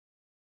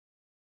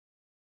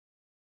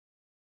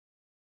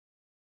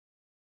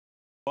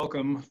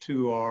Welcome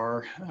to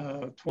our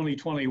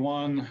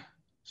 2021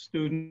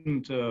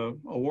 Student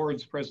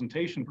Awards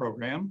Presentation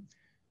Program.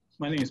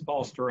 My name is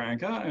Paul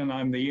Steranka, and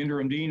I'm the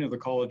Interim Dean of the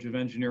College of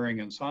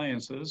Engineering and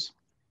Sciences.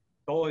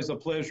 It's always a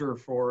pleasure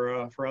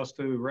for us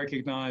to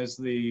recognize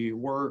the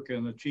work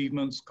and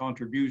achievements,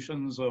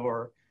 contributions of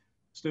our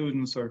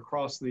students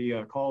across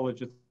the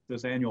college at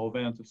this annual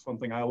event. It's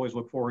something I always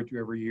look forward to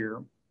every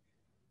year.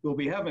 We'll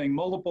be having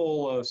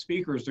multiple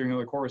speakers during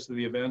the course of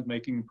the event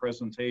making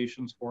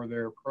presentations for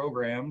their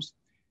programs.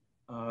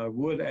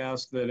 Would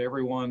ask that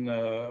everyone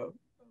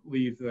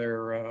leave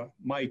their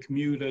mic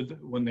muted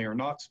when they are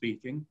not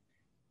speaking,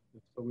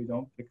 so we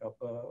don't pick up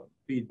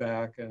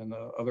feedback and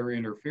other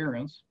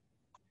interference.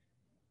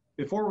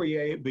 Before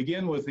we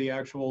begin with the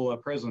actual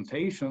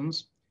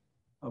presentations,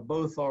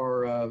 both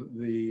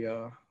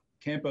the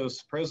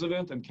campus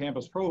president and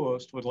campus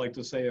provost would like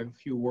to say a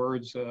few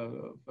words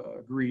of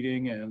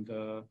greeting and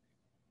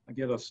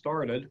get us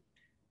started.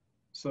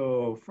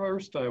 So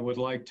first, I would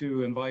like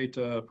to invite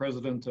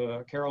President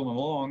Carolyn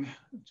Long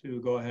to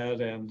go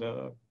ahead and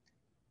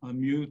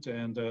unmute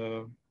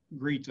and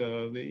greet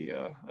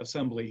the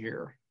assembly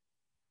here.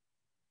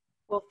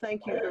 Well,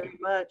 thank you very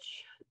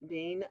much,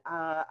 Dean.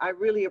 I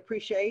really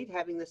appreciate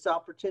having this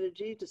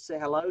opportunity to say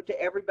hello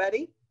to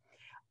everybody.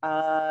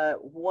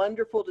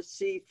 Wonderful to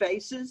see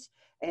faces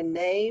and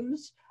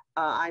names.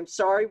 I'm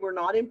sorry we're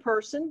not in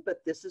person,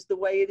 but this is the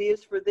way it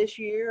is for this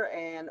year,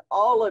 and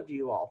all of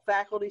you all,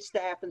 faculty,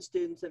 staff, and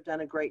students have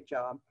done a great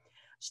job.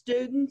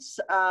 Students,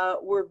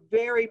 we're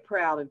very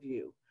proud of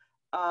you.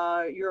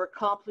 Your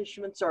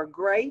accomplishments are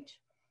great.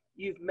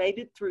 You've made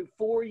it through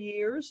 4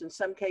 years, in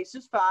some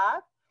cases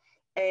 5,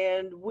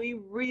 and we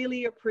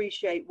really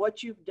appreciate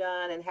what you've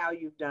done and how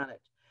you've done it.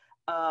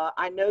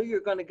 I know you're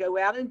going to go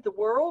out into the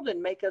world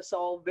and make us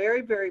all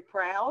very, very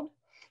proud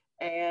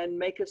and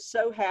make us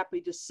so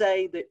happy to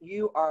say that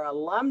you are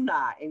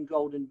alumni in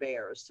Golden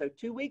Bears. So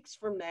 2 weeks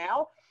from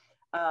now,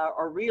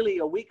 or really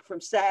a week from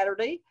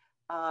Saturday,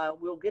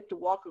 we'll get to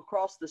walk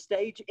across the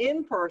stage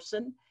in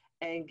person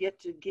and get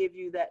to give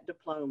you that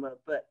diploma.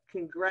 But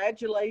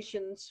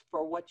congratulations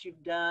for what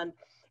you've done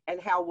and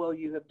how well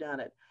you have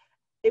done it.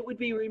 It would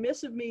be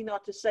remiss of me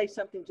not to say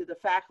something to the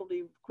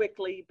faculty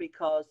quickly,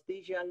 because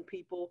these young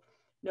people,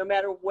 no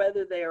matter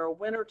whether they are a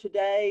winner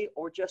today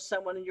or just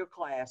someone in your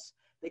class,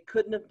 they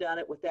couldn't have done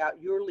it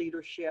without your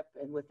leadership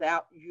and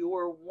without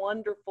your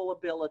wonderful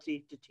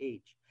ability to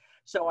teach.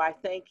 So I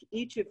thank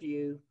each of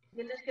you.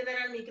 And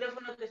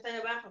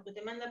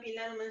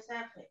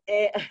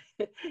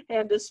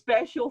a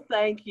special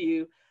thank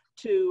you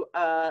to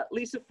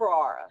Lisa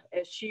Ferrara.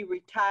 As she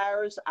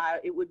retires,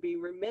 it would be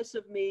remiss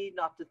of me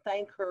not to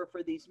thank her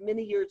for these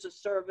many years of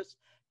service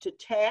to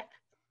Tech,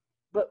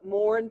 but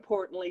more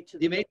importantly to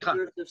the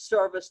years of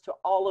service to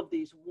all of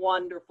these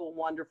wonderful,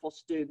 wonderful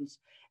students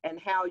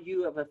and how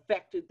you have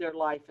affected their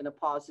life in a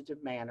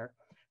positive manner.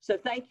 So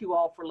thank you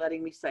all for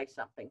letting me say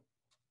something.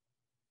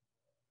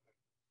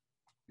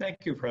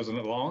 Thank you,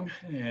 President Long.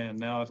 And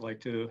now I'd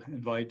like to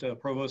invite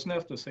Provost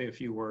Neff to say a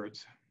few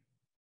words.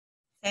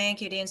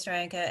 Thank you, Dean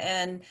Steranka,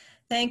 and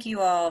thank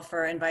you all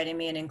for inviting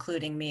me and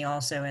including me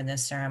also in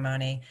this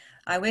ceremony.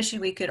 I wish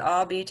we could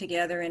all be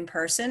together in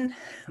person,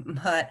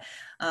 but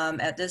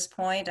at this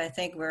point, I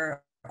think we're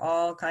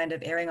all kind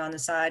of erring on the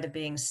side of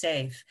being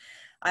safe.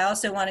 I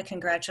also want to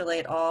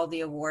congratulate all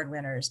the award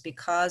winners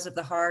because of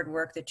the hard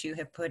work that you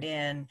have put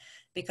in,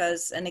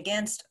 because, and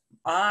against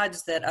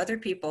odds that other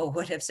people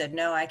would have said,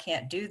 no, I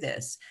can't do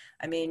this.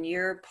 I mean,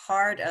 you're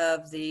part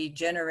of the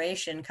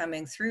generation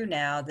coming through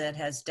now that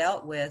has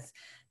dealt with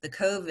the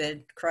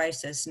COVID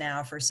crisis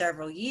now for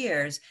several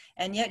years,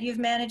 and yet you've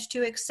managed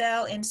to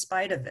excel in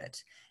spite of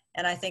it.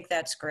 And I think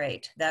that's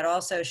great. That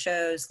also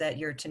shows that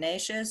you're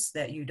tenacious,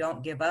 that you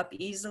don't give up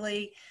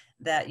easily,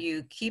 that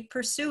you keep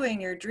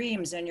pursuing your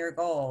dreams and your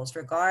goals,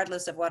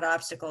 regardless of what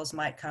obstacles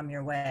might come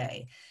your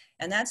way.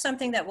 And that's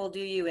something that will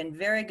do you in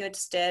very good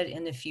stead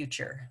in the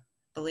future.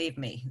 Believe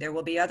me, there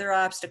will be other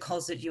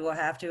obstacles that you will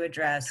have to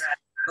address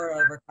or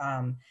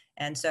overcome.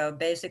 And so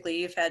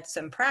basically you've had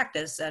some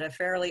practice at a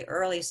fairly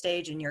early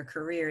stage in your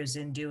careers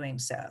in doing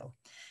so.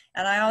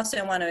 And I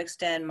also want to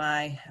extend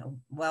my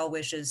well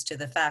wishes to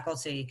the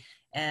faculty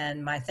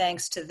and my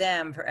thanks to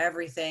them for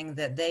everything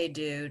that they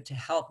do to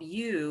help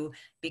you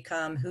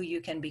become who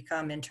you can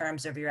become in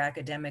terms of your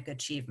academic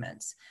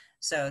achievements.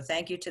 So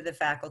thank you to the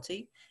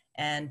faculty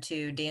and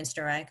to Dean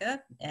Steranka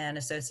and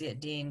Associate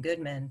Dean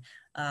Goodman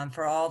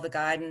for all the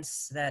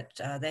guidance that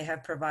they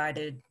have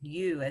provided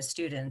you as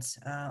students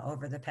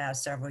over the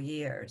past several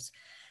years.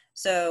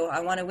 So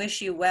I want to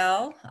wish you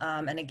well.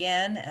 And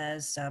again,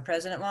 as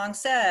President Long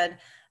said,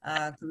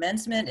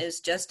 commencement is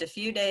just a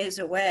few days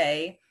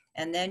away,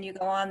 and then you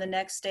go on the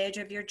next stage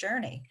of your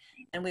journey.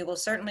 And we will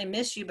certainly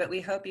miss you, but we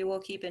hope you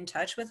will keep in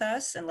touch with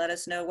us and let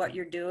us know what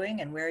you're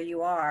doing and where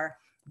you are,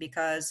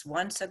 because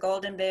once a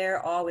Golden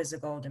Bear, always a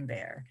Golden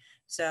Bear.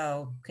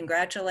 So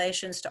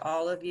congratulations to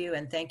all of you,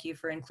 and thank you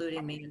for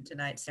including me in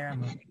tonight's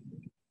ceremony.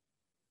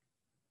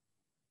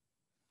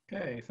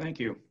 Okay, thank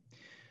you.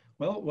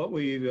 Well, what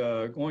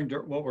we're going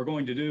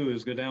to do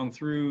is go down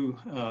through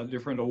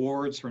different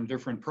awards from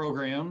different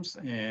programs,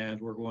 and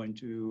we're going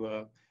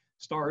to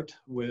start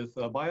with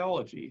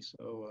biology.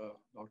 So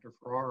Dr.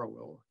 Ferrara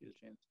will get a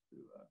chance to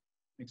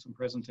make some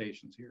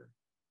presentations here.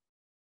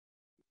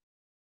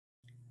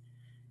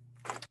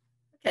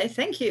 Okay,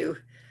 thank you.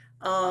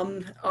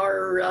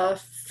 Our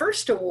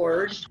first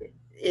award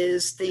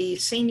is the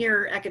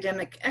Senior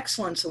Academic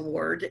Excellence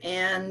Award,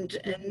 and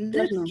in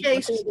this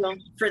case,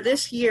 for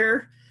this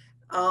year,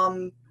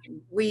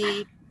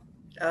 we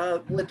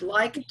would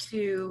like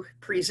to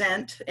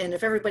present, and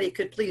if everybody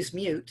could please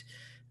mute.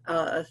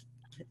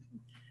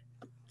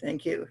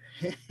 Thank you.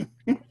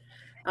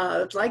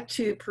 I'd like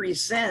to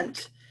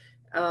present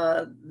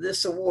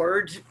this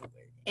award,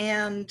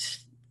 and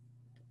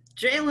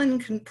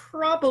Jalen can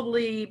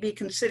probably be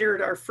considered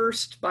our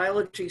first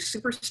Biology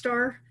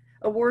Superstar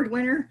Award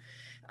winner.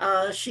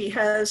 She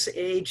has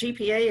a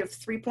GPA of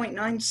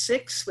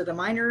 3.96 with a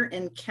minor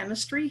in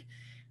chemistry.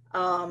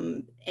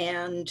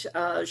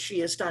 She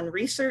has done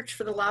research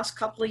for the last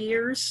couple of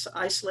years,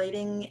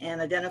 isolating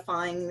and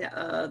identifying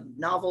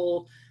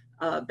novel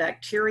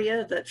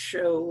bacteria that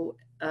show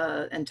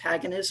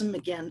antagonism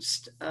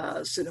against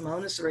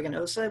Pseudomonas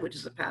aeruginosa, which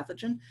is a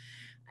pathogen.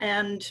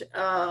 And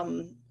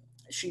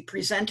she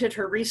presented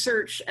her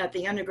research at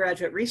the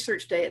Undergraduate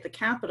Research Day at the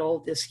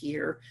Capitol this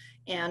year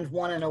and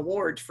won an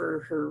award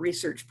for her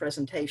research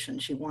presentation.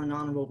 She won an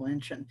honorable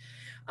mention.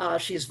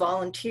 She's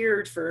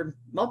volunteered for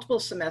multiple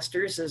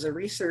semesters as a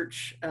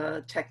research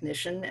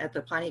technician at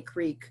the Piney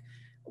Creek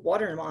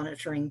Water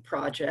Monitoring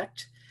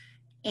Project.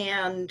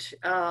 And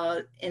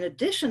in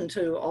addition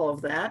to all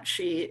of that,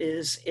 she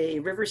is a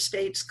River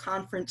States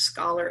Conference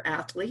Scholar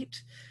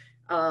Athlete,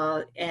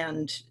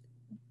 and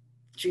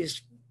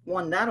she's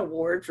won that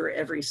award for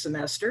every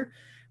semester.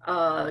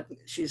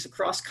 She's a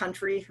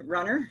cross-country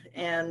runner,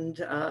 and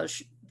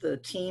the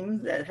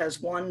team that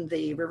has won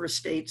the River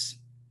States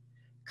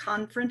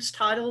Conference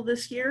title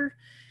this year.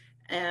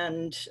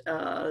 And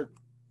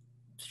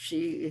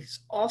she's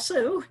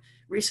also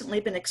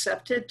recently been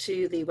accepted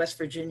to the West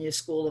Virginia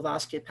School of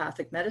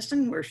Osteopathic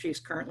Medicine, where she's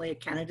currently a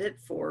candidate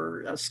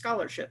for a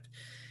scholarship.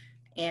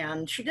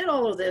 And she did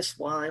all of this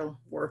while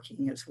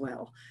working as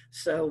well.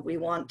 So we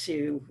want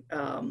to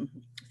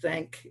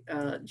thank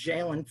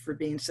Jalen for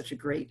being such a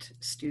great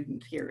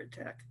student here at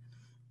Tech.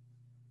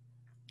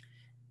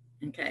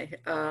 Okay,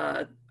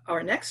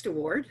 our next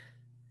award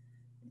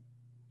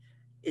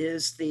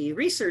is the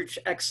Research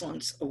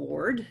Excellence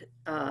Award,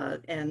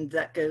 and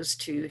that goes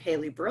to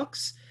Haley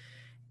Brooks.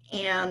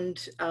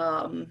 And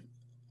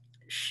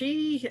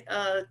she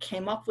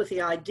came up with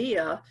the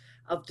idea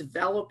of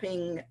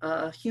developing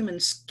a human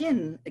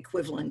skin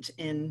equivalent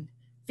in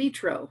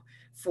vitro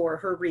for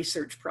her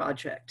research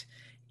project.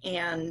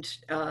 And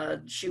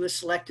she was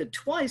selected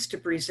twice to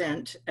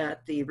present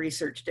at the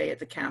Research Day at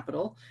the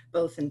Capitol,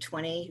 both in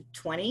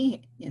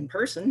 2020 in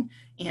person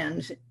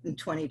and in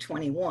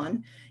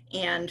 2021.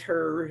 And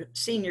her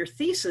senior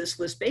thesis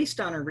was based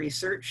on her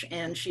research,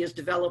 and she has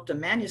developed a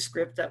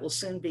manuscript that will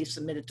soon be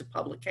submitted to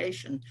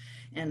publication.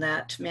 And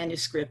that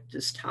manuscript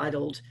is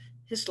titled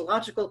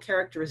Histological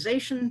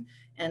Characterization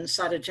and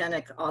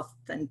Cytogenic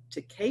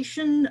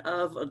Authentication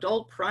of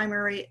Adult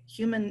Primary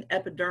Human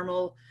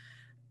Epidermal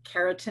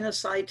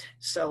Keratinocyte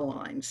Cell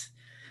Lines.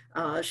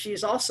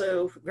 She's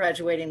also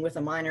graduating with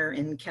a minor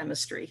in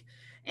chemistry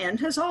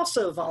and has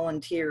also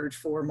volunteered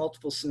for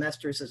multiple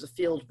semesters as a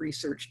field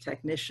research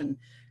technician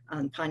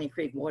on Piney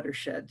Creek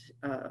Watershed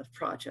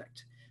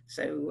project.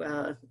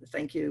 So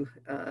thank you,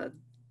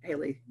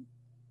 Haley,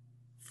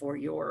 for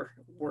your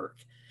work.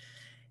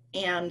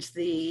 And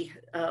the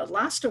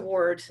last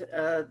award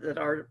that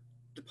our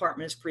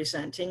department is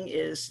presenting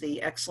is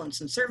the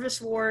Excellence in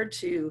Service Award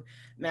to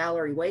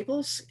Mallory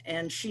Waples.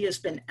 And she has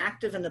been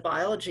active in the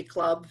biology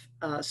club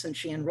since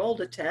she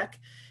enrolled at Tech,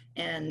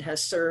 and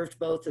has served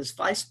both as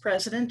vice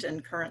president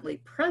and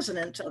currently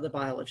president of the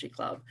biology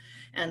club.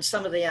 And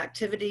some of the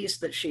activities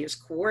that she has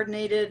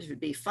coordinated would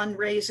be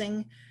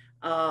fundraising,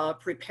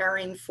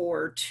 preparing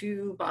for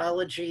 2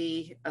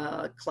 biology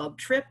club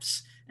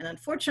trips. And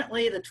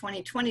unfortunately, the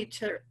 2020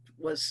 trip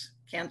was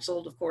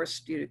canceled, of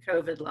course, due to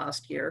COVID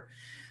last year.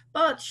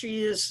 But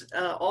she has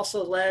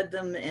also led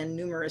them in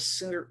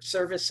numerous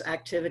service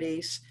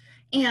activities.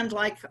 And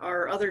like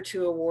our other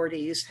 2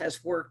 awardees,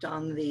 has worked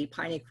on the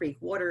Piney Creek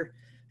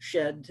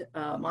Watershed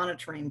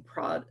monitoring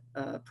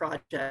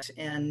project,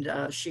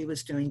 and she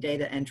was doing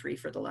data entry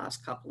for the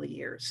last couple of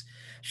years.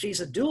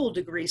 She's a dual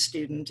degree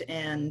student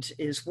and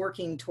is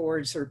working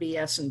towards her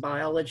BS in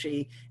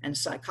biology and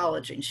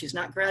psychology. And she's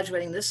not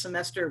graduating this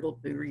semester, will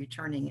be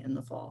returning in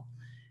the fall.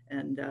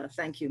 And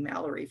thank you,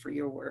 Mallory, for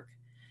your work.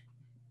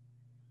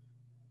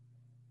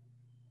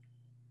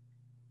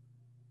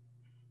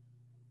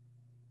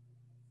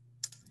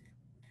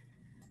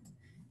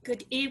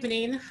 Good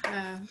evening.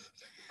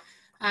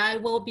 I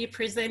will be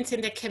presenting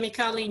the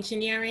Chemical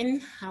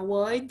Engineering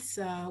Awards.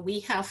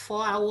 We have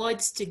 4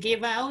 awards to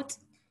give out.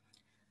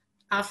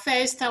 Our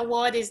first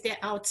award is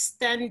the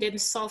Outstanding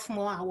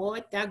Sophomore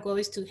Award. That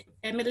goes to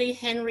Emily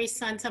Henry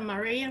Santa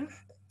Maria.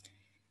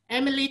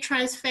 Emily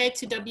transferred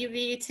to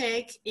WVU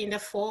Tech in the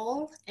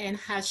fall and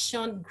has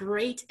shown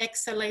great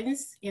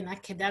excellence in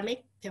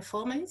academic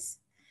performance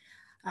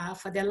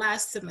for the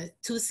last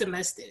 2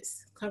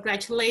 semesters.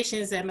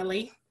 Congratulations,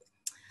 Emily.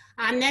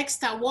 Our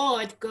next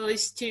award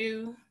goes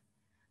to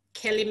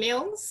Kelly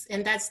Mills,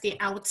 and that's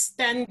the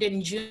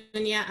Outstanding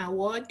Junior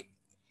Award.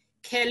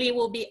 Kelly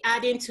will be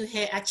adding to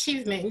her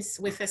achievements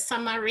with a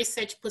summer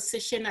research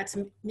position at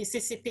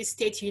Mississippi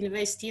State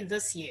University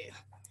this year.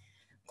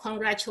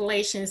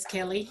 Congratulations,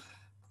 Kelly.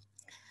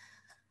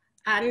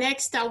 Our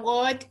next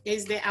award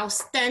is the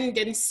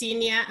Outstanding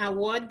Senior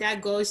Award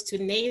that goes to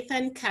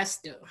Nathan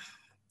Castro.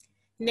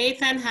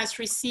 Nathan has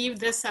received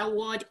this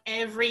award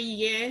every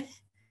year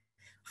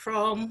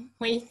from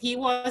when he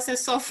was a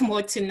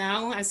sophomore to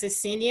now as a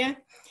senior.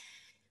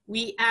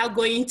 We are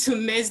going to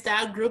miss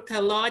that group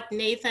a lot,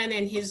 Nathan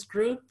and his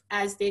group,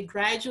 as they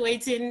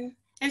graduate in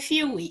a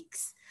few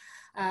weeks.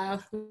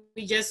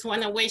 We just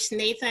want to wish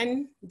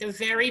Nathan the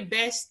very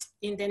best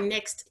in the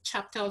next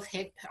chapter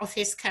of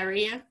his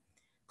career.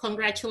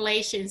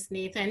 Congratulations,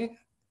 Nathan.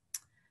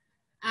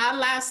 Our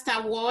last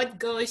award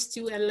goes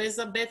to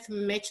Elizabeth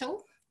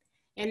Mitchell,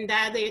 and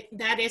that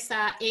is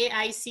our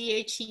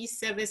AICHE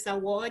Service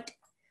Award.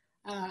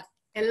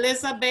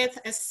 Elizabeth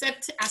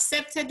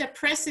accepted the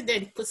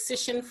president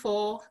position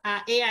for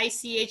our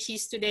AICHE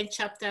student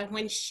chapter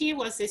when she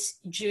was a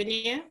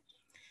junior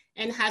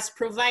and has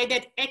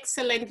provided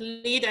excellent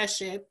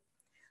leadership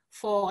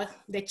for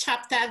the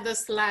chapter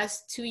this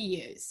last 2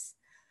 years.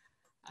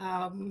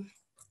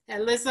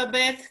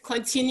 Elizabeth,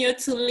 continue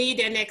to lead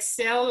and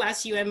excel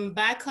as you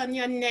embark on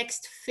your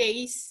next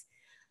phase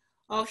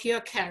of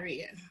your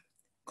career.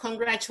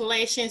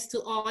 Congratulations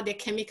to all the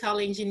chemical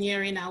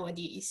engineering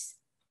awardees.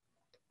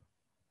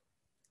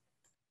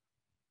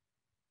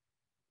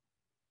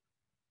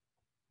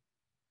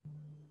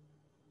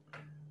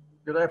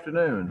 Good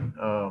afternoon.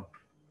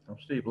 I'm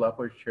Steve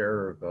Lepledge,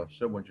 Chair of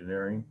Civil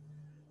Engineering.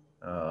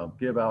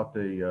 Give out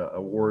the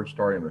awards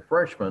starting with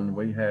freshmen.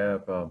 We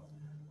have a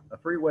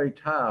three-way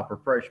tie for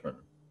freshmen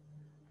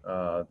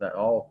that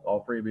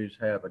all freebies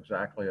have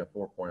exactly a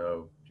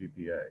 4.0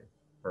 GPA,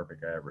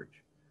 perfect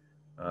average.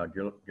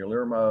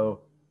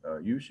 Guillermo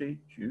Yushi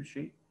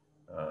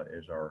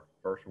is our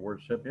first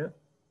award recipient.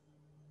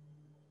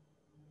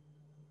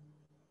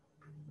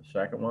 The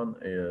second one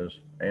is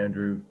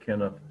Andrew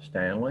Kenneth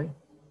Stanley.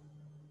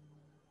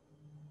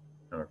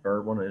 And our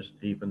third one is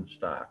Ethan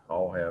Stock.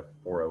 All have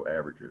 4.0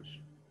 averages.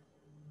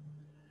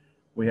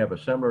 We have a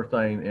similar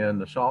thing in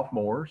the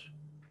sophomores.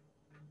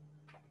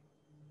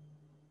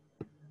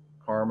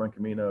 Carmen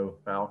Camino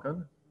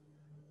Falcon.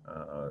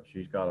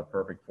 She's got a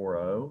perfect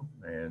 4.0,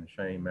 and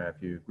Shane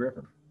Matthew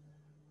Griffin.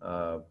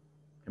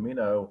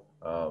 Camino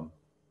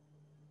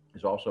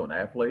is also an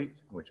athlete,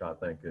 which I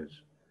think is,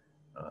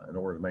 in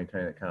order to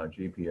maintain that kind of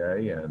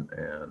GPA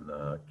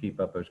and keep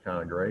up those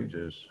kind of grades,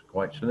 is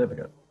quite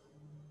significant.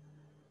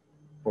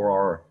 For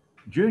our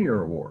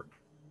junior award,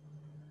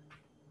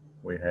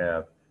 we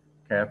have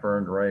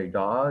Catherine Ray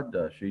Dodd.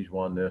 She's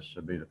won this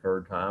to be the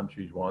third time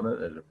she's won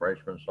it as a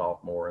freshman,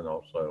 sophomore, and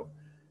also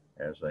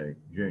as a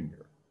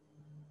junior.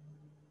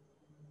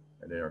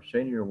 And then our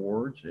senior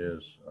awards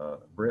is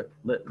Britt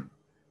Litton.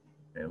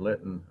 And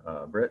Litton,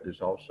 Britt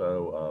is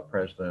also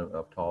president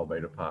of Tau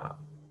Beta Pi.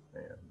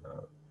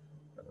 And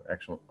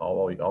excellent,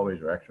 all these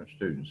are excellent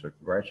students. So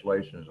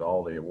congratulations to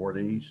all the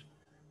awardees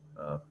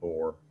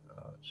for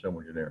civil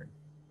engineering.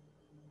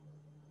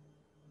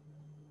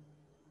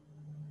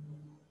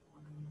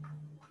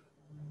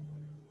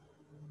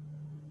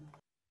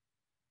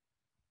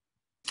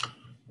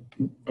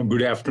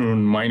 Good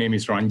afternoon. My name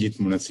is Ranjit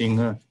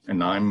Munasinghe,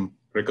 and I'm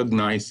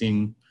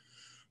recognizing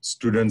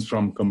students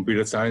from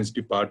Computer Science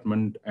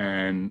Department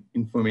and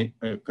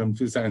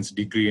Computer Science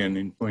degree and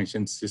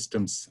Information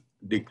Systems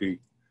degree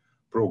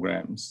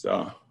programs.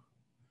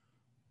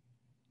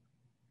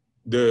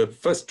 The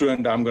first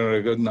student I'm going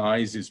to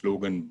recognize is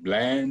Logan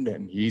Bland,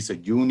 and he's a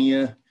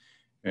junior,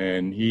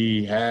 and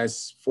he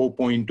has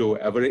 4.0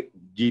 average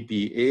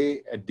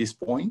GPA at this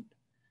point.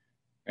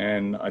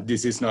 And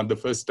this is not the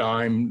first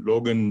time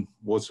Logan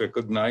was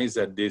recognized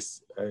at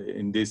this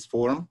in this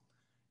forum.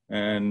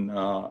 And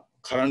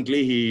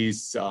currently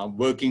he's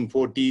working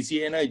for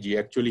TC Energy.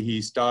 Actually,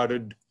 he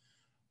started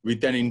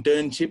with an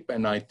internship,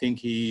 and I think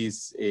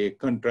he's a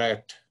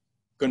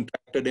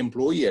contracted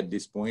employee at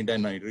this point.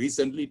 And I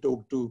recently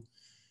talked to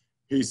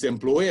his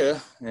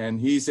employer, and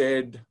he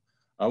said,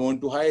 I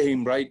want to hire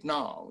him right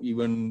now.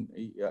 Even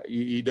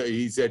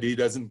he said he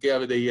doesn't care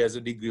whether he has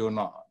a degree or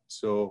not.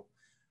 So.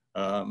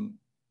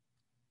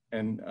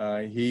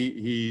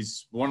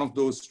 He's one of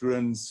those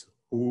students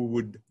who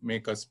would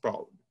make us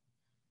proud.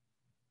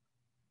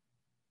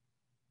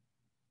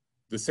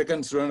 The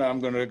second student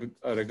I'm going to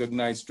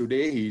recognize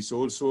today, he's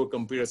also a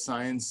computer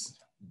science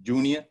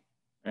junior.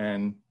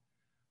 And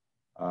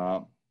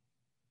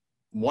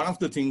one of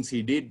the things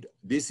he did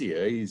this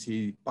year is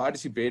he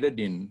participated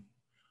in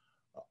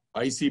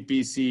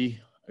ICPC,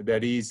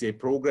 that is a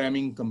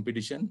programming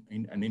competition,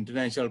 an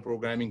international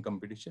programming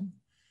competition.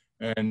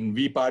 And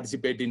we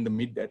participate in the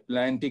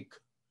Mid-Atlantic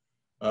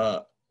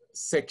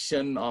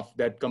section of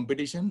that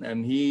competition,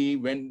 and he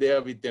went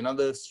there with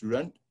another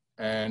student,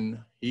 and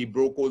he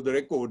broke all the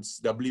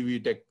records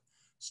WV Tech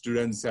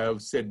students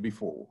have set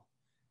before.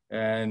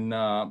 And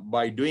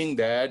by doing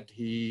that,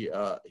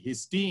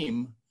 his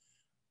team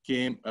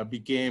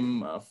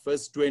became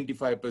first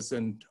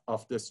 25%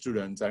 of the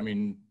students. I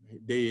mean,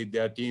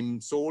 their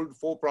team solved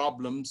 4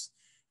 problems,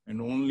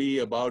 and only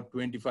about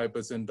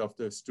 25% of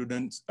the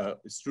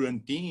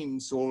student team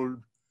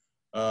solved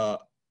 4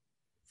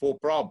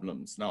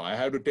 problems. Now, I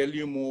have to tell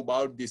you more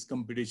about this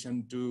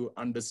competition to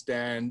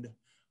understand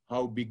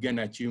how big an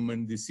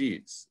achievement this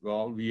is.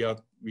 Well,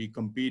 we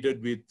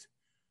competed with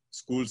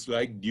schools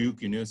like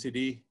Duke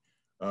University,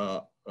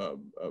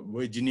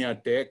 Virginia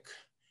Tech,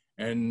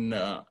 and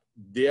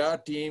their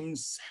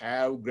teams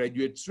have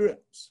graduate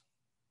students.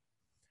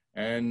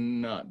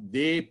 And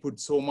they put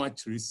so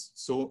much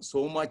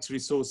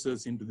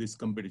resources into this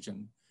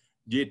competition.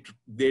 They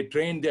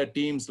train their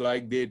teams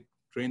like they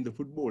train the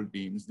football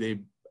teams. They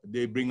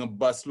bring a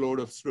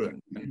busload of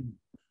students. And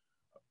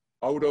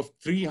out of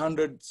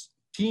 300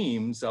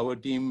 teams, our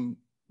team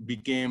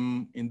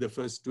became in the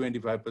first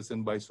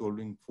 25% by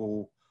solving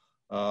for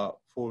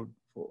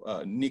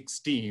Nick's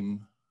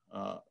team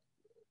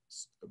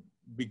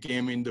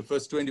became in the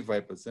first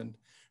 25%.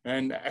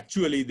 And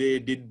actually they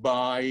did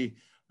by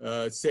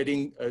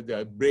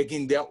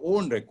breaking their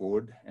own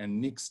record. And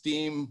Nick's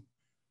team,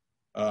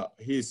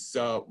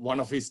 one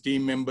of his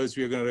team members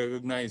we are going to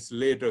recognize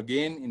later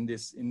again in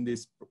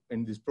this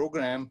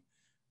program.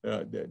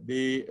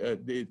 They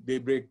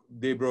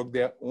broke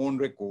their own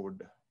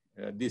record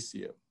this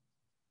year.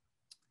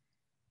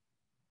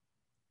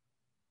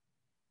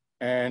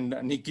 And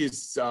Nick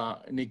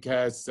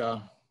has,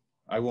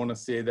 I want to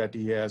say that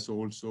he has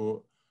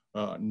also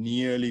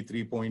nearly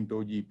 3.0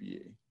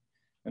 GPA.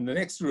 And the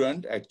next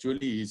student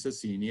actually is a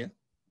senior,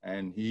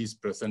 and he's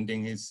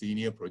presenting his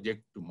senior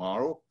project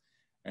tomorrow.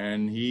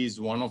 And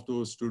he's one of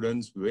those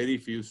students, very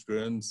few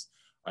students,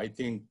 I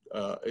think,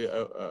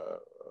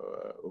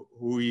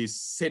 who is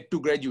set to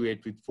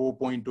graduate with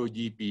 4.0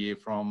 GPA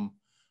from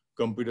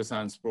computer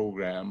science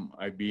program.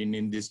 I've been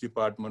in this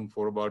department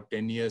for about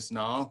 10 years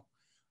now,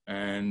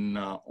 and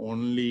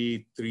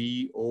only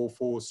 3 or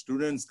 4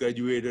 students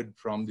graduated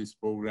from this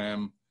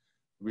program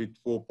with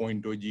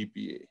 4.0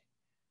 GPA.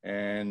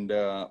 And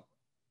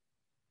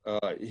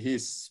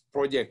his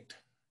project,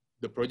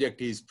 the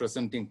project he's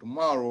presenting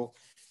tomorrow,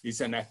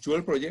 is an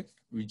actual project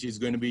which is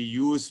going to be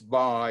used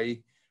by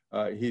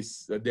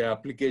the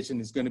application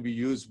is going to be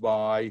used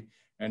by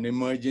an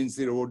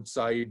emergency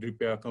roadside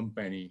repair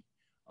company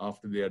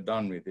after they are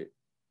done with it.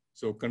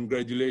 So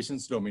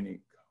congratulations,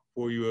 Dominic,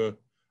 for your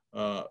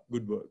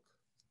good work.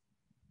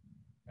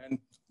 And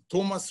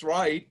Thomas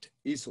Wright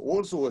is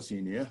also a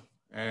senior,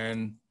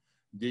 and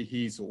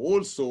he's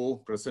also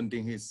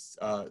presenting his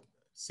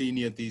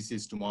senior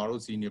thesis tomorrow,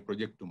 senior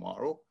project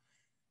tomorrow.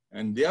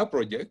 And their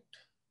project,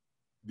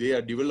 they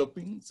are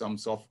developing some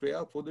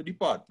software for the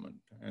department.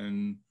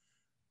 And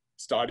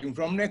starting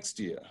from next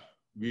year,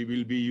 we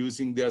will be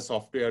using their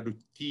software to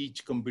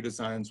teach Computer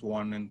Science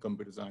 1 and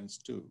Computer Science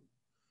 2.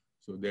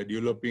 So they're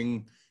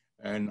developing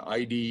an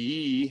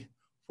IDE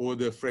for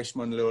the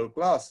freshman level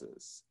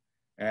classes.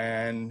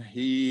 And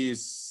he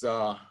is,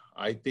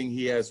 I think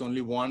he has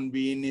only 1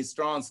 B in his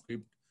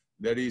transcript.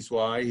 That is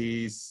why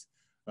his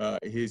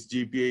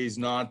GPA is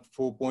not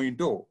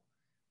 4.0.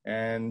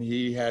 And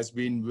he has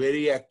been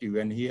very active,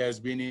 and he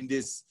has been in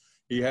this,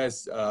 he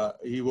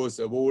was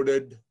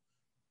awarded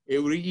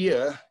every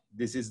year.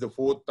 This is the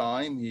 4th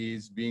time he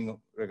is being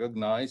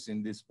recognized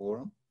in this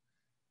forum.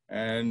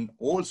 And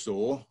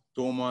also,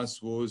 Thomas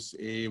was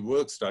a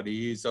work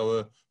study. He's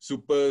our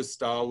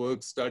superstar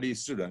work study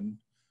student,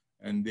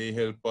 and they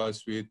help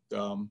us with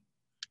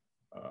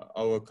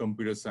our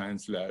computer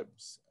science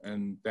labs.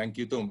 And thank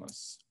you,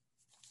 Thomas.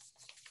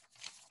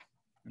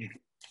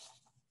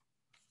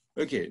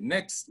 Okay,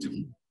 next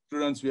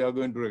students we are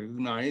going to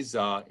recognize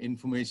are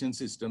information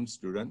systems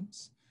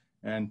students.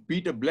 And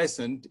Peter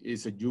Blessant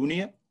is a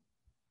junior,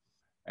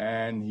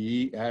 and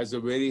he has a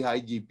very high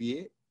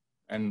GPA.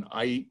 And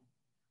I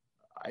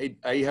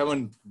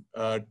haven't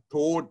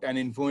taught an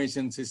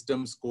information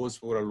systems course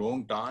for a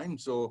long time,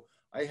 so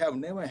I have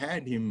never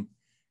had him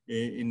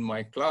in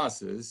my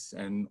classes.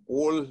 And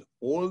all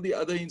the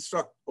other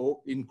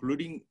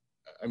including,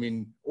 I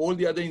mean, all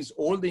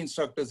the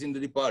instructors in the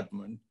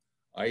department,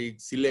 I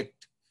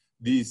select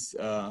these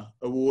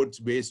awards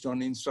based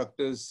on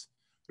instructors'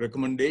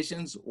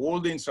 recommendations.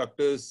 All the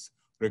instructors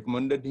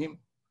recommended him,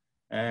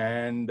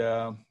 and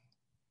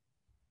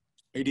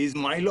it is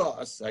my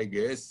loss, I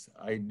guess.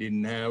 I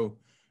didn't have,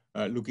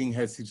 looking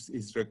at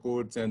his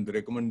records and the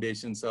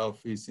recommendations of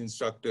his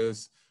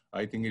instructors,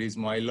 I think it is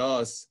my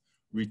loss,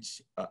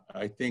 which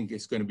I think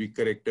is going to be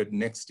corrected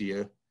next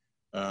year.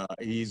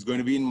 He's going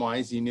to be in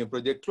my senior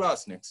project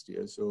class next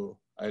year, so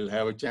I'll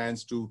have a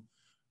chance to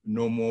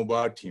know more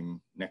about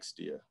him next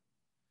year.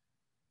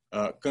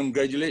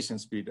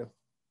 Congratulations, Peter.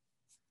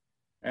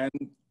 And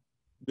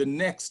the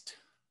next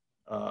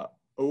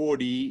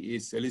awardee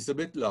is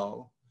Elizabeth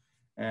Lau,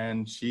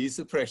 and she's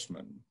a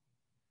freshman.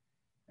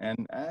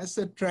 And as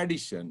a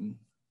tradition,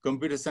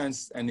 Computer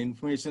Science and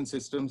Information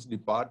Systems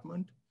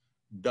Department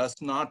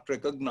does not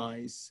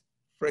recognize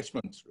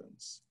freshman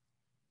students.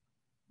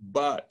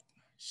 But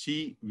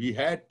we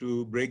had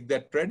to break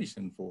that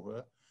tradition for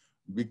her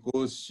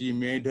because she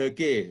made her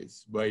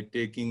case by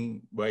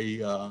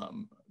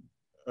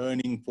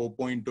earning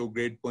 4.0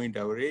 grade point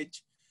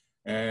average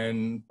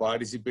and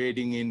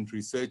participating in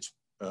research,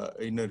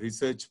 in a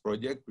research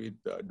project with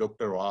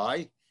Dr.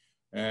 Rai.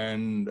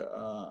 And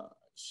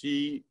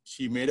she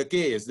made a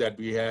case that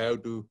we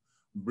have to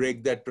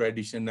break that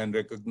tradition and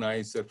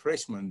recognize a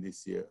freshman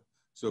this year.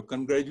 So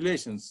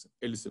congratulations,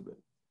 Elizabeth.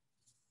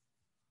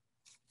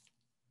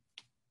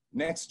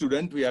 Next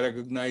student we are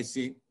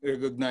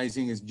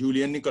recognizing is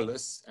Julian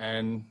Nicholas,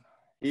 and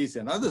he's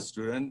another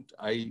student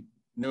I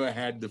never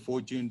had the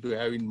fortune to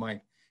have in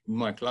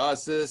my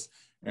classes,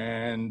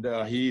 and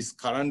he's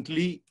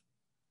currently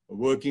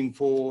working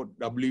for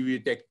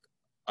WV Tech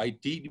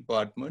IT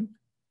department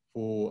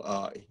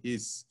for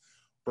his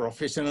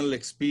professional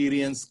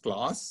experience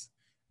class.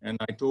 And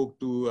I talked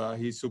to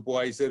his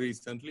supervisor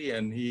recently,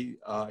 and he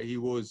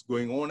was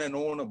going on and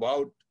on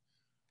about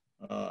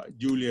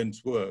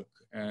Julian's work.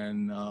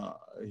 And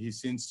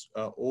since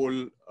all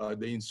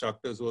the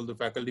instructors, all the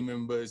faculty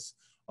members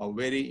are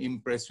very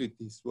impressed with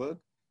his work.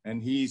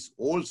 And he's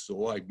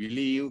also, I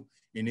believe,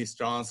 in his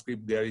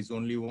transcript, there is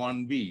only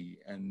one B,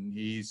 and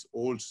he's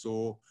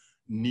also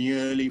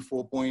nearly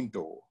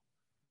 4.0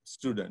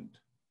 student.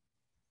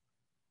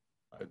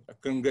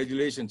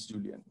 Congratulations,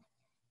 Julian.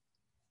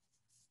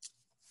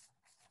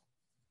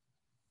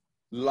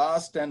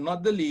 Last and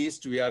not the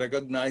least, we are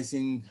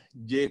recognizing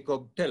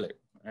Jacob Telep.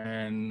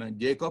 And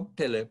Jacob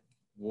Telep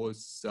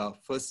was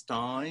first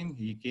time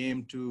he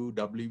came to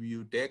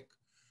WVU Tech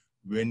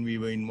when we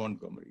were in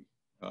Montgomery.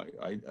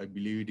 I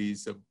believe it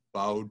is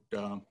about,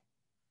 I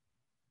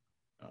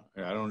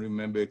don't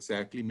remember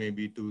exactly,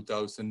 maybe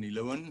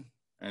 2011,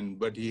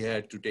 but he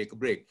had to take a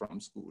break from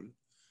school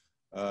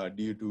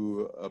due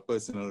to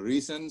personal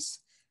reasons.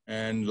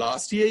 And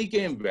last year he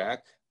came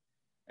back,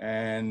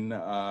 and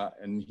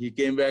he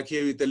came back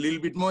here with a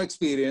little bit more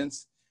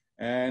experience.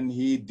 And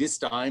this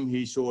time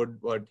he showed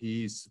what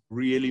he's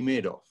really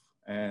made of.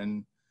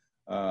 And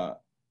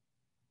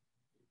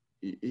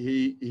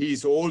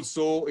he's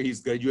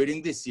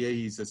graduating this year.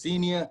 He's a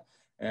senior,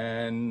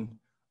 and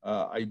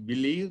I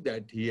believe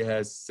that he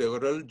has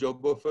several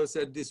job offers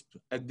at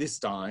this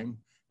time,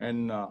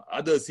 and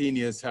other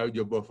seniors have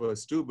job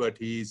offers too, but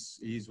he's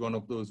one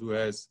of those who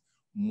has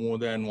more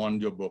than one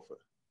job offer.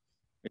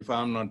 If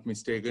I'm not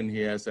mistaken,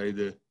 he has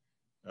either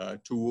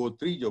 2 or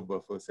 3 job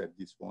offers at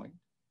this point.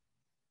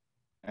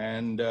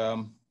 And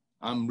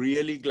I'm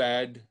really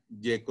glad,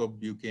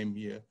 Jacob, you came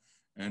here,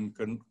 and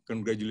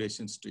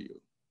congratulations to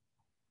you.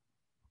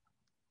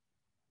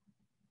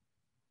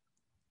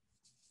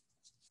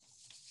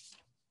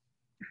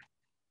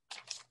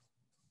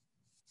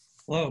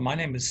 Hello, my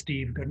name is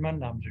Steve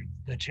Goodman. I'm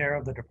the chair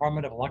of the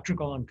Department of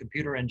Electrical and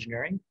Computer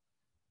Engineering.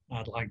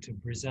 I'd like to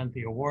present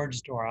the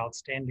awards to our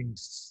outstanding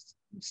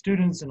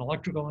students in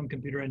electrical and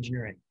computer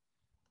engineering.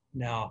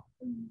 Now,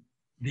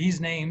 these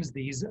names,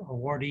 these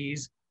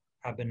awardees,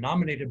 have been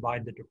nominated by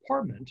the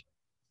department.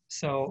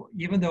 So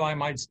even though I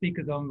might speak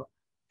of them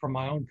from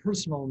my own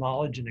personal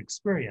knowledge and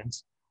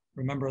experience,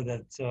 remember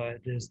that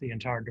it is the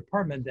entire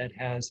department that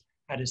has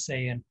had a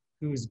say in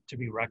who's to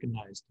be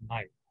recognized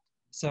tonight.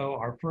 So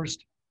our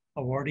first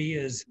awardee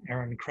is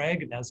Aaron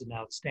Craig, and as an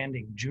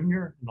outstanding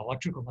junior in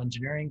electrical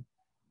engineering.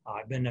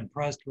 I've been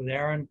impressed with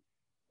Aaron.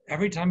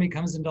 Every time he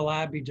comes into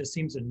lab, he just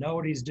seems to know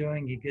what he's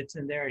doing. He gets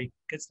in there, he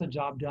gets the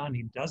job done,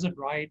 he does it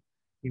right.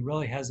 He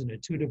really has an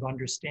intuitive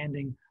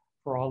understanding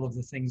for all of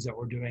the things that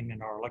we're doing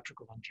in our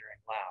electrical engineering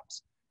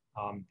labs.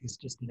 He's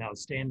just an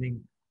outstanding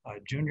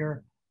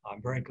junior.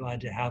 I'm very glad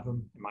to have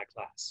him in my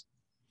class.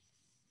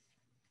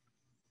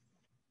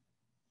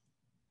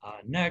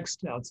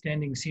 Next,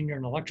 outstanding senior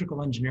in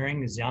electrical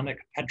engineering is Yannick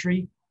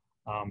Petri.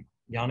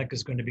 Yannick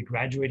is going to be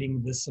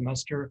graduating this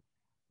semester.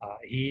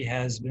 He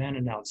has been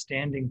an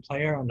outstanding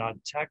player on our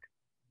tech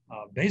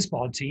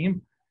baseball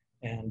team,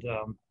 and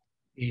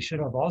he should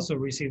have also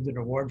received an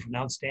award for an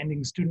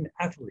outstanding student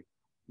athlete,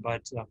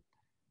 but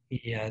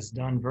he has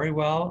done very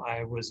well.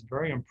 I was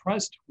very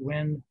impressed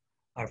when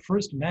I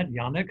first met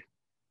Yannick.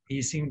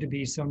 He seemed to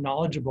be so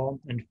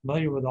knowledgeable and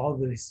familiar with all of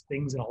these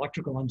things in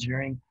electrical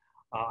engineering.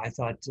 I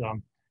thought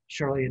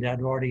surely he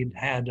had already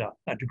had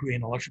a degree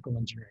in electrical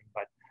engineering,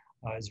 but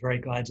I was very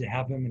glad to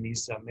have him, and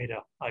he's made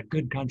a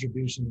good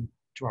contribution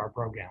to our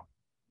program.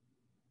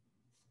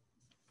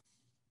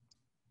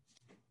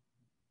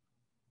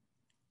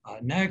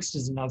 Next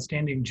is an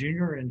outstanding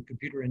junior in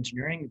computer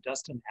engineering,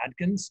 Dustin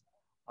Adkins.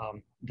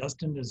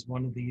 Dustin is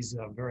one of these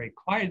very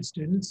quiet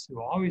students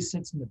who always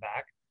sits in the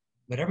back,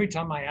 but every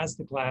time I ask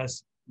the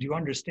class, do you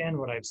understand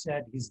what I've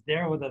said? He's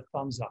there with a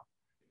thumbs up.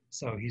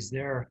 So he's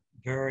there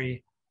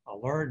very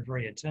alert,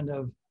 very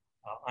attentive,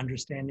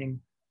 understanding,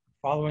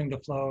 following the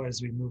flow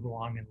as we move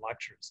along in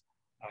lectures.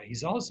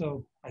 He's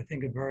also, I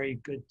think, a very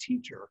good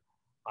teacher.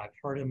 I've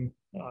heard him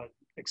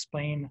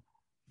explain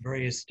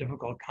various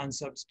difficult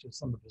concepts to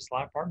some of his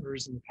lab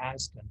partners in the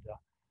past, and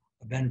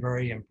I've been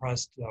very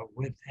impressed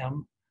with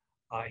him.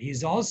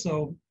 He's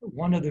also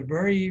one of the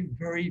very,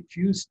 very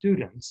few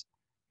students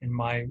in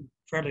my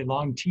fairly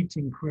long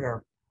teaching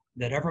career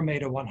that ever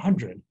made a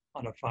 100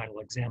 on a final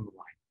exam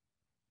line.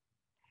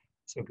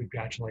 So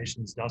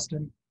congratulations,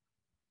 Dustin.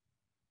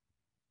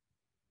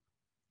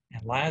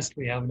 And last,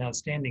 we have an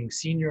outstanding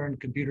senior in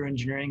computer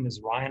engineering,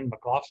 is Ryan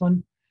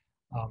McLaughlin.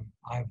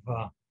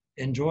 I've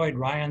enjoyed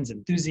Ryan's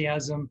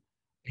enthusiasm.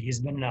 He's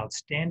been an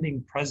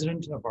outstanding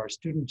president of our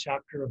student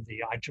chapter of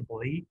the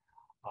IEEE.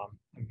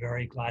 I'm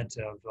very glad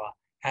to have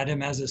had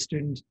him as a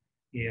student.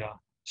 He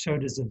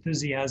showed his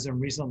enthusiasm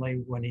recently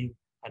when he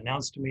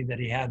announced to me that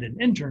he had an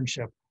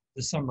internship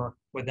this summer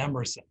with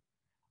Emerson.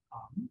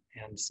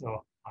 And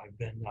so I've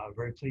been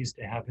very pleased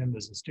to have him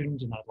as a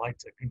student, and I'd like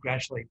to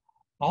congratulate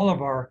all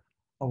of our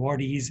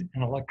awardees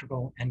in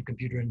electrical and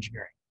computer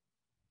engineering.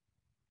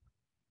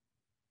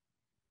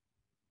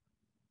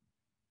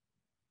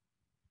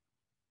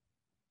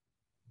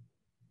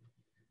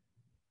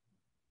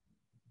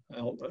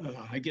 Well,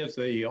 I get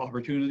the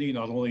opportunity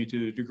not only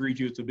to greet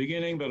you at the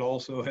beginning, but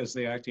also as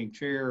the acting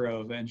chair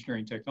of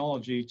engineering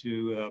technology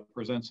to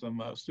present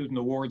some student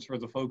awards for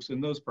the folks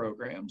in those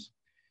programs.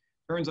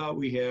 Turns out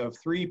we have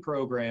 3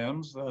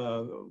 programs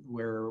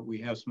where we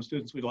have some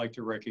students we'd like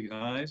to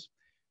recognize.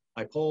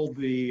 I polled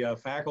the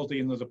faculty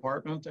in the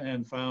department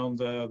and found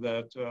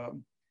that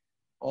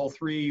all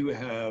 3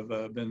 have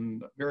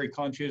been very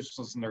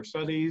conscientious in their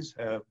studies,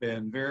 have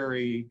been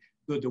very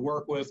good to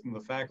work with from the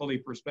faculty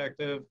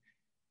perspective,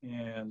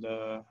 and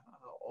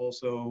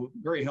also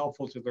very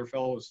helpful to their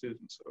fellow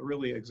students. A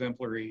really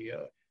exemplary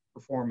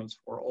performance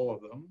for all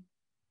of them.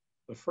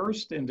 The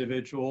first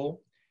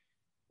individual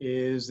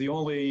is the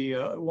only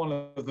one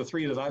of the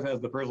 3 that I've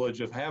had the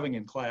privilege of having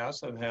in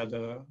class. I've had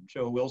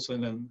Joe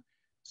Wilson in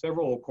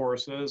several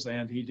courses,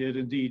 and he did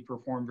indeed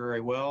perform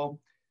very well,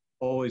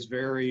 always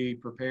very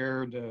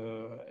prepared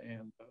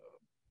and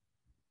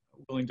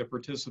willing to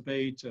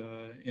participate,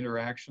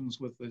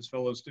 interactions with his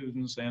fellow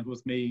students and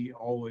with me,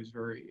 always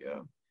very,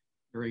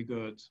 very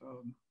good.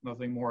 So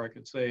nothing more I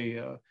could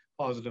say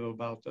positive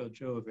about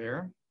Joe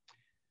there.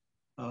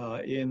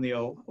 In the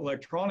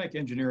electronic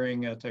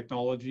engineering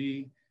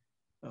technology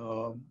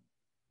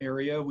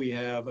area, we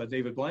have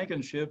David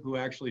Blankenship, who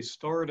actually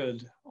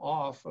started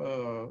off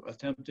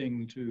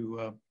attempting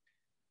to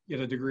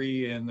get a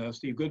degree in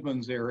Steve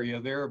Goodman's area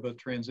there, but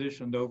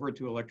transitioned over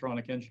to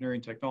electronic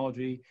engineering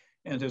technology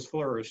and has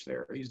flourished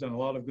there. He's done a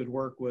lot of good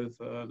work with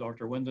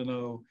Dr.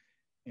 Wendeno,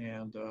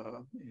 and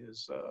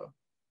is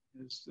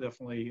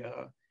definitely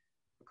a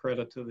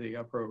credit to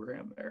the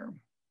program there.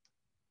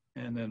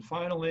 And then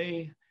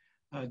finally,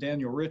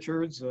 Daniel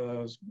Richards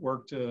has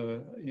worked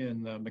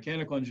in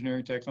mechanical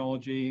engineering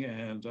technology,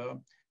 and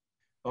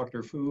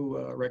Dr. Fu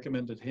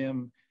recommended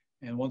him,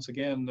 and once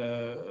again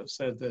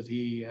said that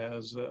he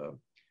has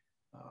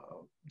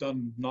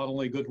done not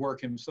only good work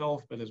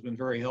himself, but has been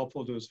very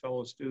helpful to his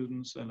fellow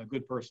students and a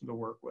good person to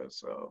work with.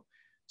 So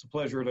it's a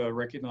pleasure to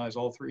recognize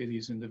all 3 of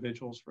these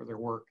individuals for their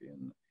work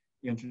in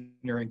the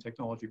engineering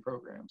technology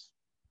programs.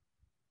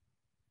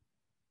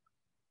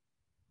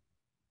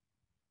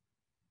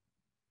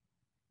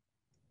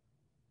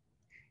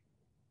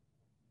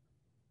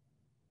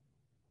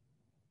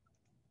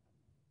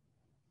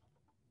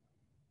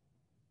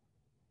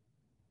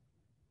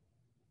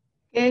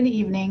 Good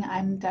evening.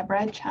 I'm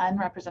Deborah Chun,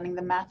 representing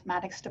the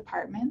Mathematics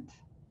Department.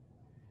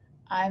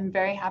 I'm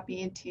very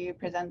happy to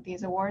present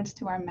these awards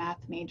to our math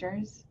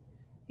majors.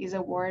 These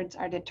awards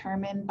are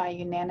determined by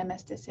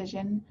unanimous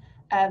decision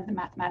of the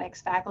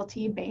mathematics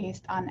faculty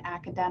based on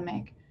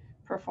academic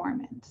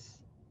performance.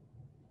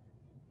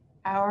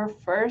 Our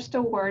first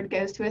award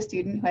goes to a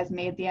student who has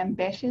made the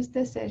ambitious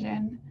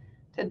decision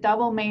to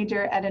double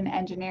major at an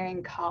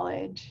engineering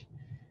college,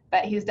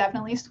 but he's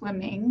definitely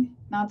swimming,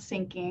 not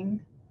sinking.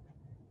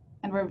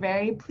 And we're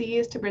very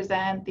pleased to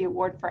present the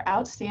award for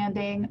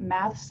Outstanding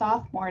Math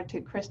Sophomore to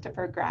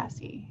Christopher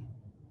Grassi.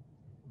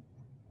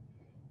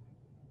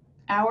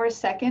 Our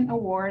second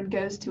award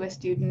goes to a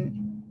student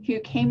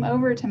who came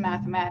over to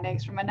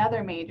mathematics from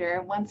another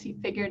major once he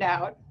figured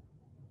out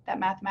that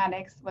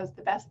mathematics was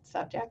the best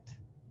subject.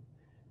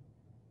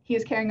 He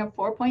is carrying a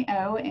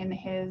 4.0 in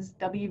his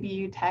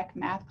WVU Tech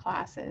math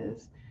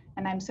classes,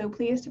 and I'm so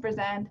pleased to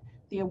present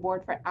the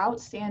award for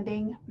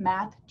Outstanding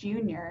Math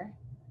Junior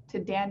to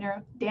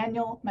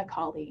Daniel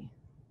McCauley.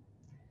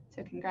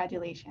 So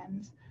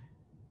congratulations.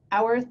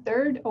 Our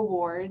third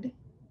award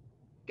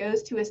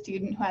goes to a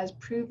student who has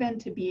proven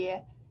to be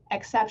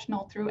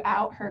exceptional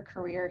throughout her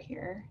career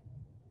here.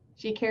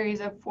 She carries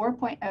a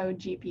 4.0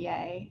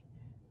 GPA,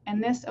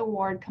 and this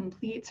award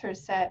completes her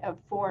set of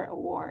 4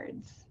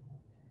 awards.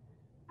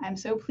 I'm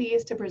so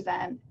pleased to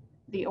present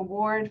the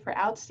award for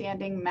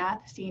Outstanding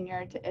Math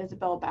Senior to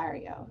Isabel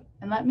Barrio.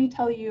 And let me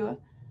tell you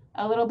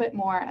a little bit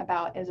more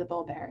about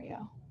Isabel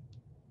Barrio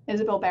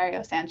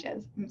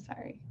Sanchez, I'm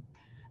sorry.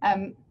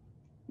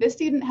 This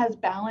student has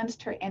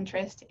balanced her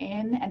interest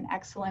in and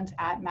excellence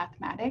at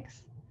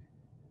mathematics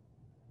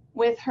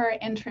with her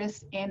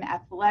interest in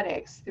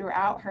athletics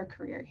throughout her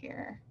career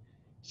here.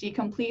 She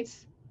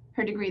completes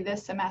her degree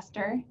this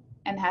semester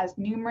and has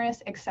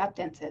numerous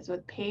acceptances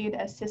with paid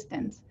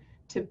assistance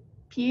to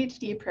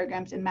PhD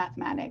programs in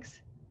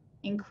mathematics,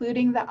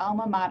 including the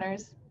alma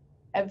maters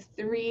of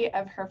 3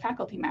 of her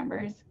faculty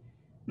members,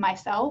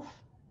 myself,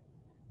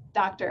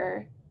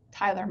 Dr.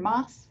 Tyler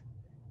Moss,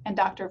 and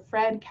Dr.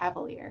 Fred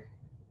Cavalier.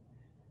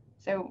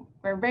 So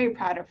we're very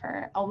proud of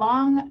her.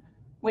 Along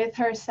with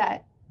her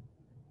set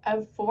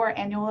of 4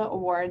 annual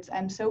awards,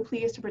 I'm so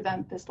pleased to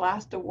present this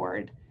last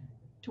award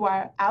to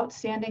our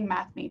outstanding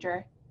math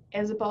major,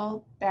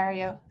 Isabel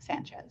Barrio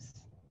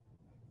Sanchez.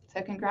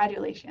 So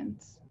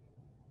congratulations.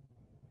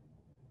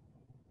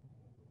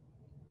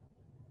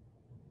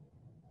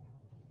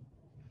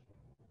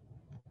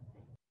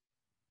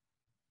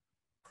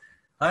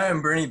 Hi,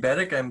 I'm Bernie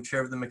Beddick. I'm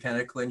chair of the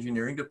Mechanical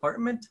Engineering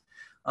Department.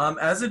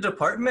 As a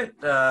department,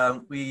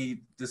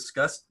 we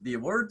discussed the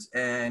awards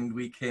and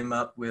we came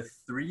up with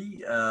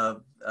 3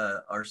 of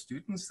our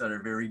students that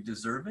are very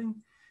deserving.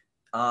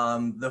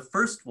 The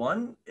first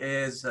one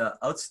is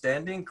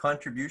Outstanding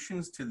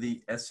Contributions to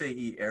the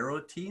SAE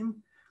Aero Team.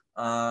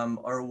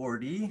 Our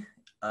awardee,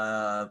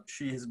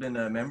 she has been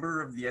a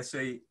member of the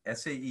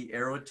SAE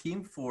Aero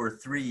Team for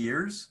 3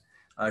 years.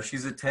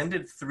 She's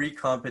attended 3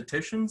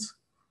 competitions.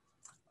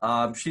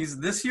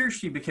 This year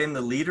she became the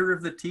leader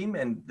of the team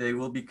and they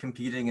will be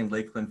competing in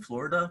Lakeland,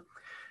 Florida.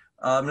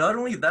 Not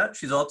only that,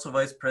 she's also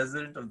vice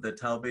president of the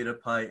Tau Beta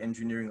Pi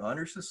Engineering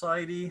Honor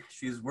Society.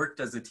 She's worked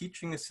as a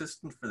teaching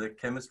assistant for the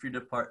chemistry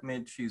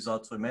department. She's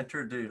also a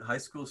mentor to high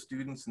school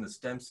students in the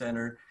STEM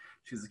Center.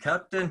 She's the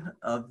captain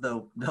of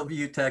the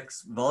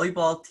WTEC's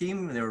volleyball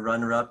team. They were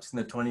runner-ups in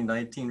the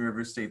 2019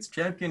 River States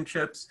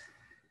Championships.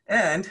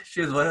 And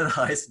she has one of the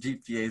highest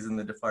GPAs in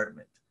the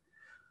department.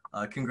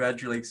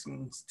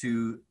 Congratulations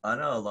to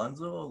Ana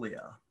Alonso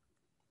Olea.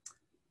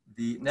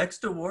 The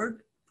next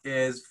award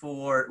is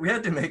for, we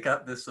had to make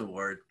up this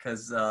award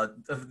because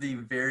of the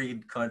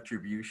varied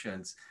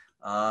contributions.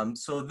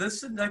 So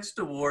this next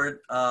award,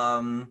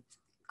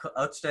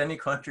 Outstanding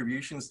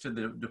Contributions to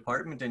the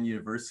Department and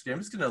University, I'm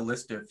just going to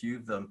list a few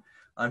of them.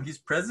 He's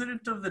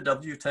president of the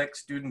WTEC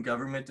Student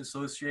Government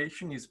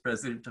Association. He's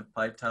president of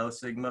Pi Tau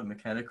Sigma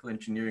Mechanical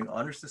Engineering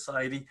Honor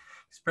Society.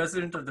 He's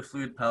president of the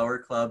Fluid Power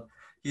Club.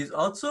 He's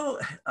also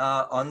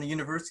on the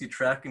university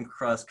track and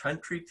cross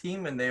country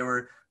team, and they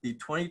were the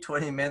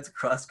 2020 men's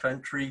cross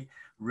country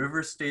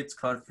River States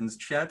Conference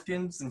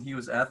champions, and he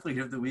was athlete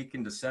of the week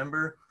in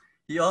December.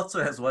 He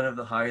also has one of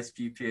the highest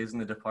GPAs in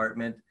the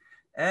department,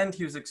 and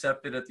he was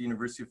accepted at the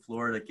University of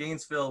Florida,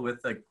 Gainesville with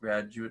a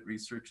graduate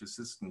research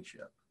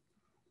assistantship.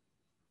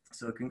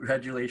 So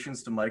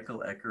congratulations to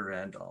Michael Ecker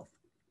Randolph.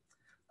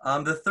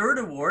 The third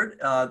award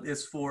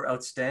is for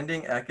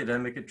Outstanding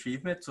Academic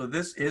Achievement. So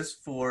this is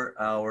for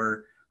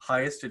our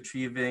highest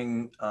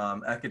achieving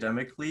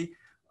academically.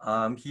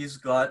 He's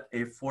got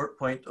a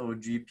 4.0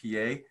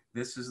 GPA.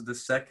 This is the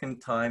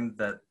second time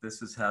that this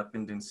has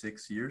happened in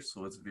 6 years,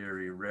 so it's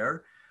very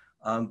rare,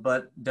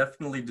 but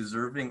definitely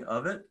deserving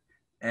of it.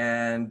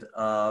 And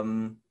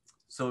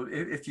so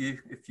if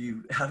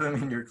you have him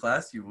in your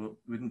class, you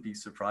wouldn't be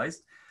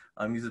surprised.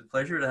 He's a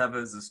pleasure to have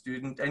as a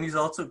student, and he's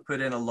also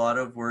put in a lot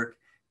of work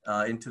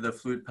into the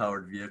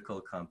fluid-powered vehicle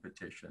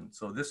competition.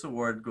 So this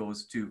award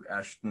goes to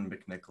Ashton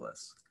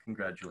McNicholas.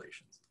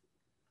 Congratulations.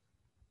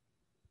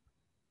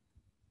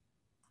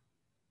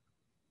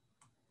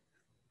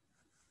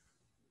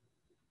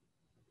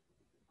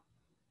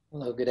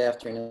 Hello, good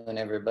afternoon,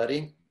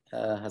 everybody.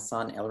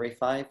 Hassan El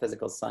Rifai,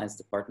 Physical Science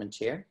Department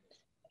Chair.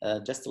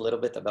 Just a little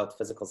bit about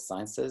physical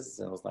sciences.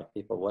 I was like,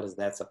 people, what is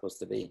that supposed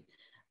to be?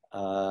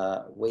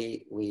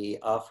 We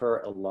offer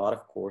a lot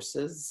of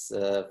courses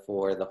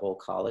for the whole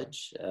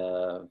college,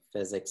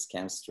 physics,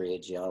 chemistry,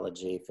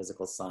 geology,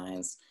 physical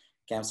science,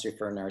 chemistry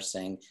for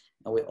nursing.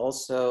 And we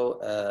also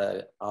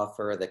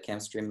offer the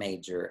chemistry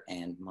major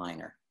and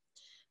minor.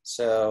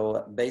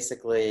 So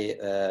basically,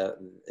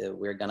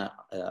 we're gonna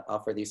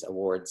offer these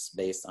awards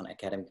based on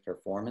academic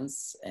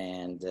performance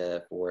and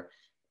for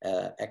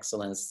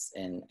excellence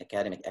in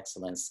academic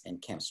excellence in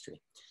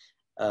chemistry.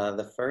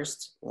 The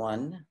first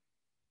one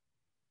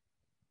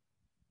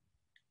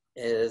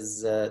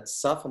is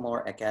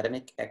Sophomore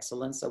Academic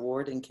Excellence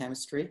Award in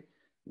Chemistry,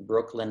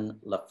 Brooklyn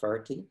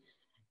Lafferty.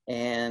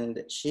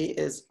 And she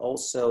is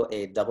also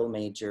a double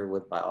major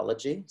with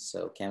biology,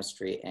 so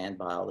chemistry and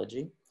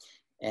biology.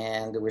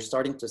 And we're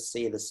starting to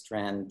see this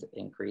trend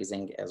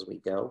increasing as we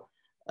go.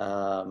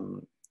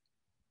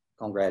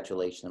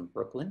 Congratulations,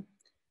 Brooklyn.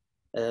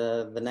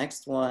 The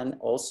next one,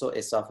 also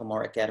a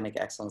Sophomore Academic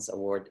Excellence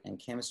Award in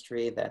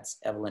Chemistry, that's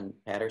Evelyn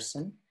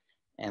Patterson.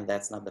 And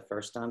that's not the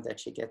first time that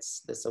she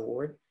gets this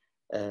award.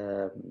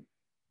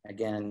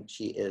 Again,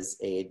 she is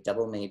a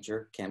double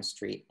major,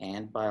 chemistry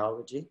and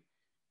biology.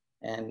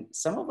 And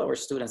some of our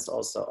students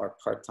also are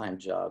part-time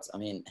jobs. I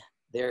mean,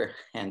 they're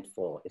a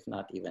handful, if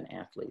not even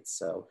athletes.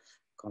 So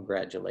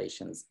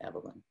congratulations,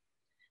 Evelyn.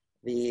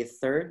 The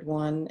third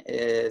one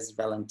is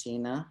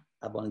Valentina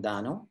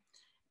Abondano.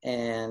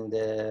 And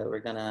we're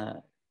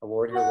gonna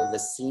award her with the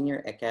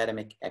Senior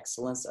Academic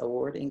Excellence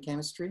Award in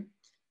Chemistry.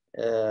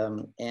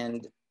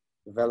 And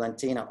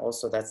Valentina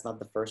also, that's not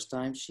the first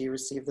time she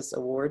received this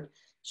award.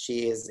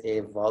 She is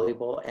a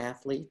volleyball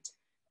athlete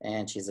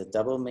and she's a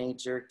double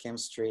major,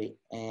 chemistry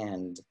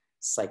and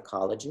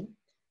psychology.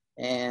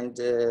 And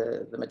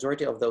the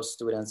majority of those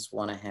students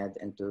went ahead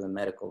into the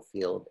medical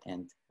field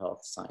and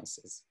health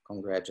sciences.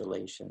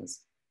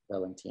 Congratulations,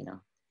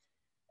 Valentina.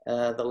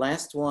 The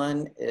last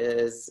one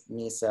is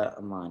Misa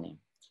Amani.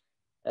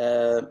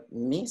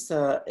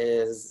 Misa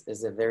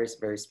is a very,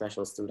 very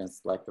special student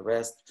like the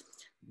rest,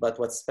 but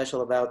what's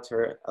special about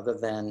her, other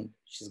than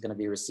she's going to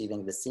be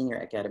receiving the Senior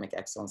Academic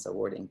Excellence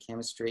Award in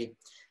Chemistry,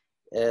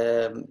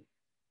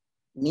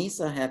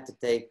 Misa had to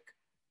take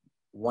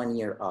 1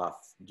 year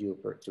off due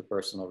to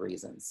personal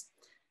reasons.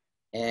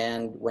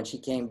 And when she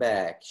came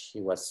back,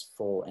 she was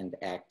full and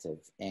active.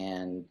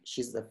 And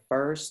she's the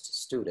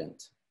first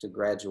student to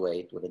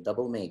graduate with a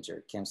double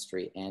major,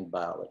 chemistry and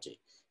biology.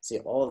 See,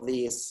 all of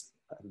these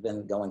have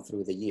been going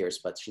through the years,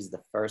 but she's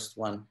the first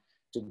one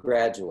to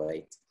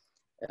graduate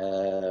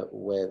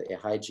with a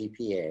high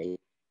GPA.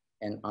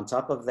 And on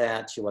top of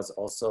that, she was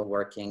also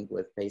working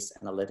with PACE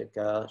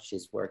Analytica.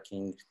 She's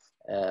working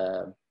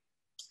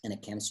in a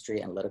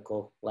chemistry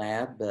analytical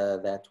lab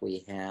that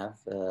we have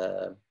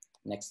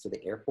next to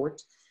the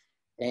airport.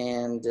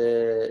 And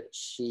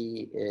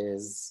she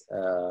is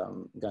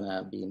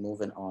gonna be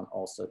moving on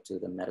also to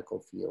the medical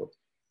field.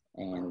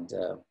 And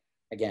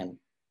again,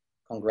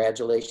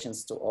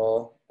 congratulations to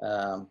all.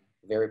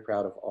 Very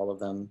proud of all of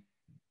them.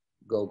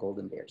 Go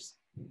Golden Bears.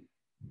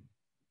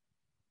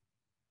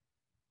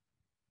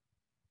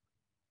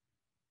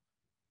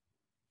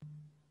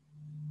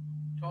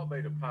 Tau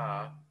Beta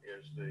Pi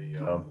is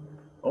the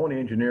only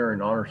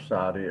engineering honor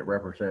society that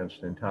represents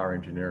the entire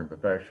engineering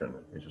profession.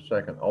 It's the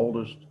second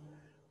oldest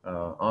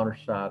honor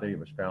society. It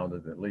was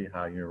founded at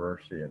Lehigh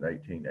University in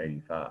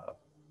 1885.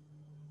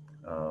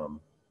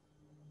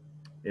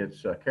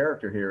 Its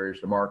character here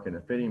is to mark in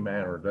a fitting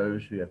manner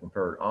those who have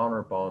conferred honor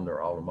upon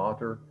their alma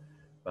mater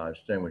by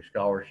distinguished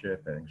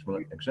scholarship and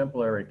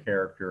exemplary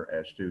character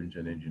as students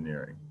in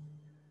engineering,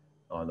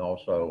 and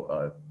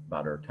also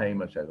by their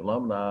attainments as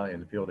alumni in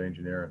the field of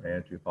engineering,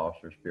 and to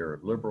foster a spirit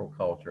of liberal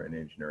culture in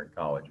engineering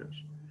colleges.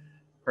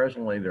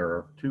 Presently, there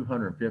are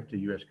 250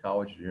 U.S.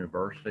 colleges and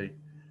universities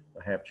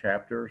that have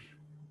chapters.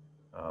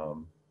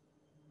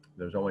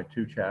 There's only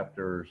 2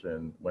 chapters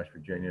in West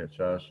Virginia. It's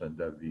us and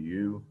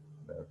WU,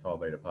 Tau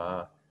Beta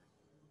Pi.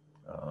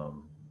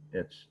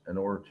 It's in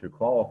order to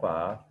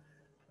qualify,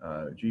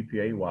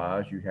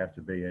 GPA-wise, you have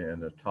to be in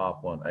the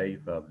top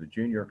 1/8 of the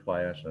junior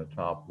class and the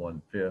top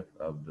 1/5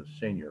 of the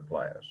senior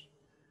class.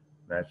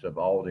 That's of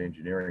all the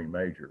engineering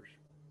majors.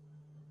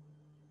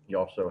 You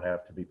also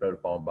have to be voted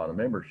upon by the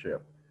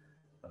membership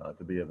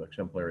to be of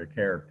exemplary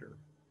character.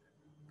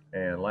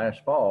 And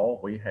last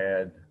fall, we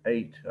had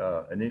 8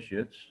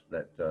 initiates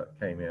that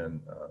came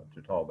in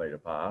to Tau Beta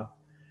Pi.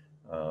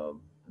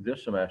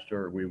 This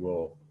semester, we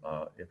will,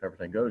 if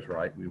everything goes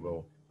right, we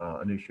will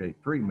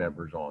initiate 3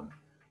 members on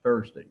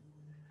Thursday.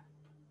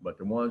 But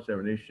the ones that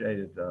were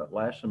initiated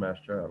last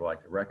semester, I'd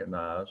like to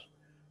recognize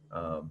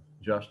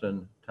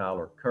Justin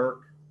Tyler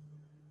Kirk,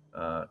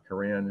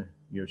 Corinne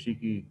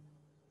Yoshiki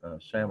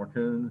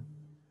Samakun,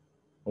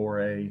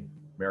 Jorge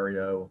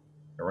Mario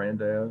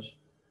Hernandez,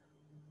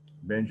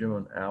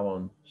 Benjamin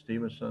Allen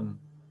Stevenson,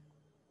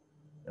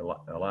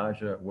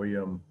 Elijah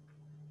William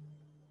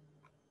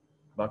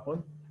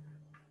Buckland,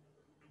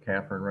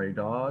 Catherine Ray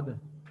Dodd,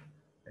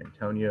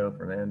 Antonio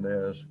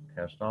Fernandez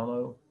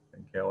Castano,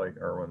 and Kelly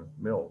Irwin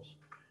Mills.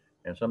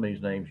 And some of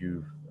these names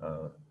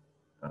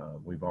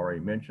we've already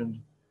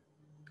mentioned.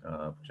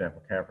 For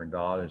example, Catherine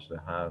Dodd is the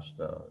highest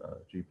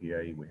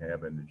GPA we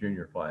have in the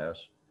junior class.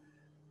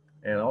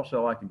 And also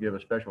I'd like to give a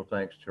special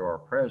thanks to our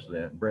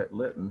president, Brett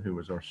Litton, who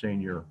was our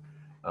senior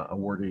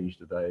awardees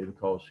today,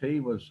 because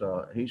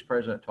he's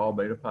president of Tau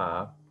Beta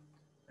Pi.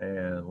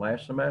 And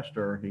last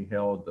semester, he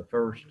held the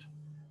first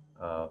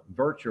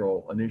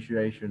virtual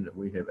initiation that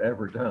we have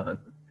ever done.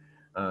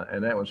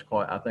 And that was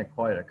quite, I think,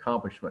 quite an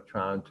accomplishment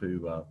trying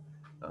to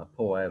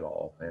pull that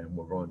off. And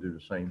we're going to do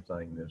the same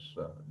thing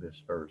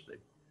this Thursday.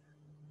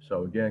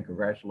 So again,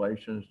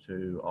 congratulations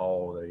to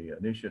all the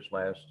initiates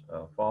last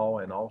fall,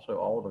 and also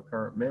all the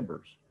current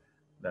members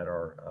that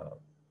are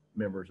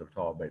members of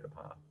Tau Beta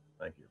Pi.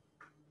 Thank you.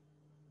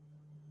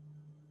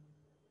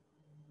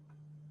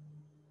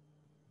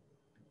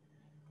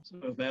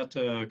 So that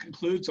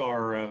concludes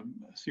our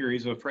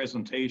series of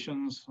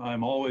presentations.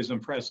 I'm always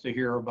impressed to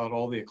hear about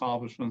all the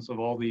accomplishments of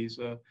all these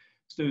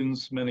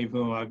students, many of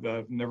whom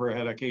I've never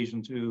had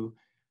occasion to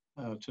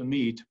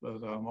meet,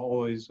 but I'm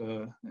always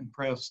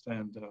impressed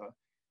and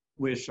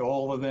wish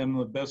all of them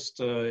the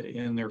best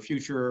in their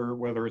future,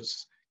 whether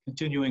it's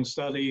continuing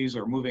studies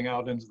or moving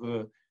out into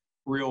the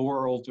real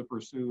world to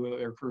pursue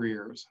their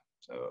careers.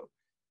 So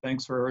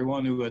thanks for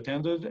everyone who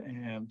attended,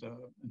 and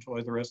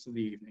enjoy the rest of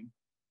the evening.